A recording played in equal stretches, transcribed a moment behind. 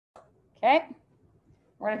Okay,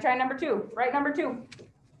 we're gonna try number 2. Write number 2.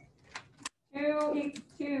 2 equals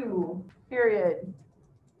 2, period.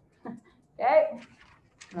 Okay,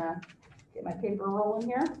 get my paper rolling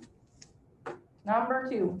here. Number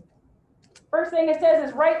 2. First thing it says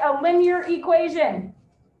is write a linear equation.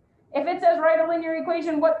 If it says write a linear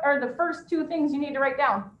equation, what are the first 2 things you need to write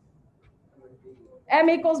down? M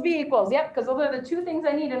equals B equals, yep, because those are the 2 things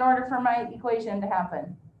I need in order for my equation to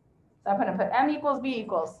happen. So I'm going to put M equals B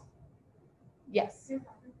equals. Yes.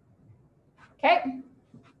 Okay.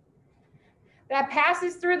 That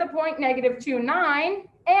passes through the point -2, 9,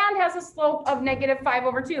 and has a slope of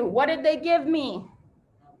 -5/2. What did they give me?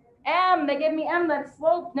 M. They give me M, that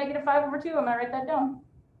slope, -5/2. I'm going to write that down.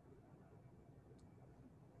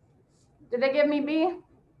 Did they give me B?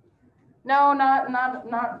 No,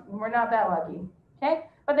 we're not that lucky. Okay,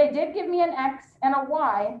 but they did give me an X and a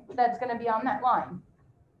Y that's going to be on that line.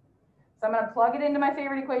 So I'm going to plug it into my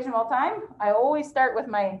favorite equation of all time. I always start with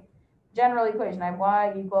my general equation. I have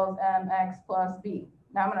Y equals MX plus B.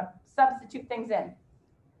 Now I'm going to substitute things in.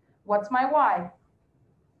 What's my Y?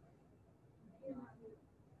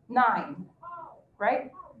 9,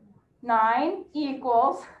 right? 9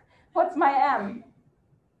 equals, what's my M?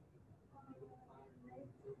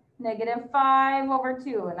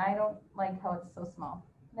 -5/2, and I don't like how it's so small.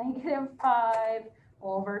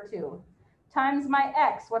 -5/2 times my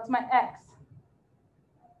X. What's my X?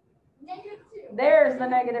 -2. There's the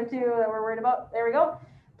 -2 that we're worried about. There we go.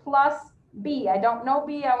 Plus B. I don't know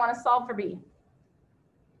B. I want to solve for B.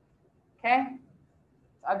 Okay?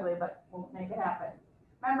 It's ugly, but we'll make it happen.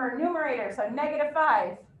 Remember, numerator, so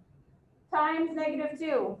 -5 times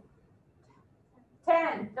 -2.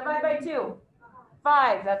 10 divided by 2.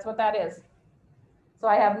 5, that's what that is. So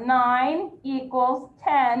I have 9 equals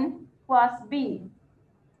 10 plus B.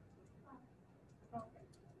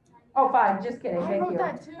 Oh, 5, just kidding, thank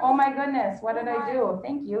you. Oh my goodness, what did I do?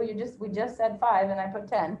 Thank you, we just said 5 and I put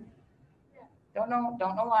 10. Don't know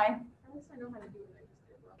why.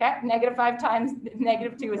 Okay, -5 times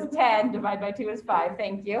 -2 is 10, divided by 2 is 5,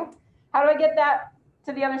 thank you. How do I get that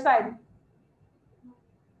to the other side?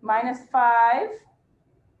 -5.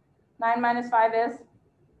 9 minus 5 is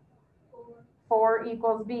 4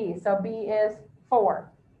 equals B. So B is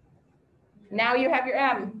 4. Now you have your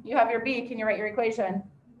M. You have your B. Can you write your equation?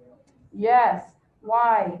 Yes.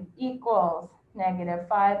 Y equals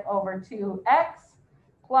 -5/2x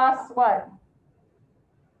plus what?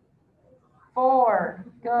 4.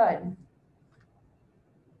 Good.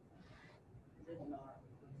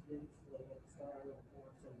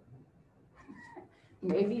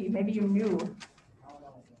 Maybe you knew.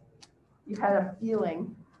 You had a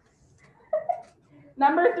feeling.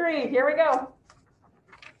 Number 3, here we go.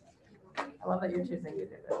 I love that you're choosing to do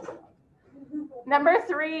this. Number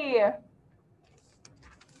 3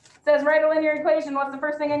 says write a linear equation. What's the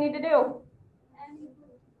first thing I need to do?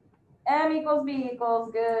 M equals B equals,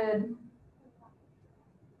 good.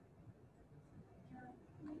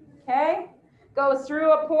 Okay, goes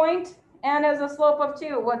through a point and has a slope of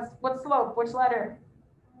 2. What's slope? Which letter?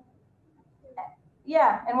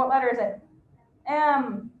 Yeah, and what letter is it?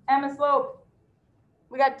 M. M is slope.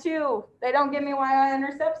 We got 2. They don't give me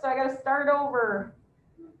y-intercept, so I got to start over.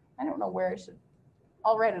 I don't know where I should.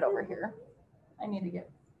 I'll write it over here. I need to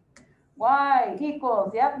get y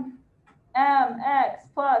equals, yep, mx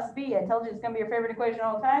plus b. I told you it's going to be your favorite equation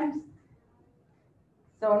all the times.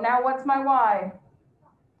 So now what's my y?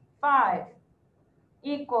 5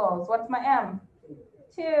 equals, what's my m?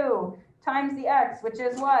 2 times the x, which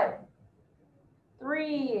is what?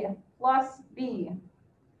 3 plus b.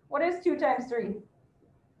 What is 2 times 3?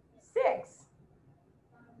 6.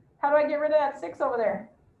 How do I get rid of that 6 over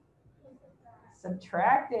there?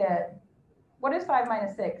 Subtract it. What is 5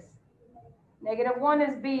 minus 6? -1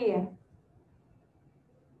 is b.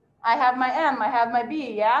 I have my m, I have my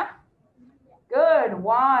b, yeah? Good.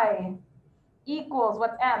 Y equals,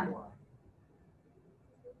 what's m?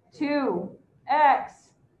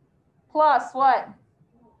 2x plus what?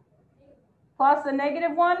 Plus the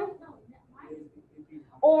 -1?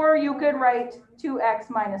 Or you could write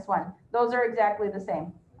 2x minus 1. Those are exactly the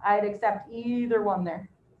same. I'd accept either one there.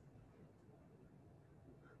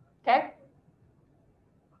 Okay?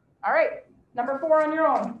 All right. Number 4 on your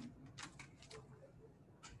own.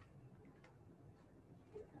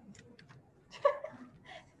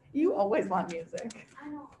 You always want music. I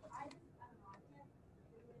know.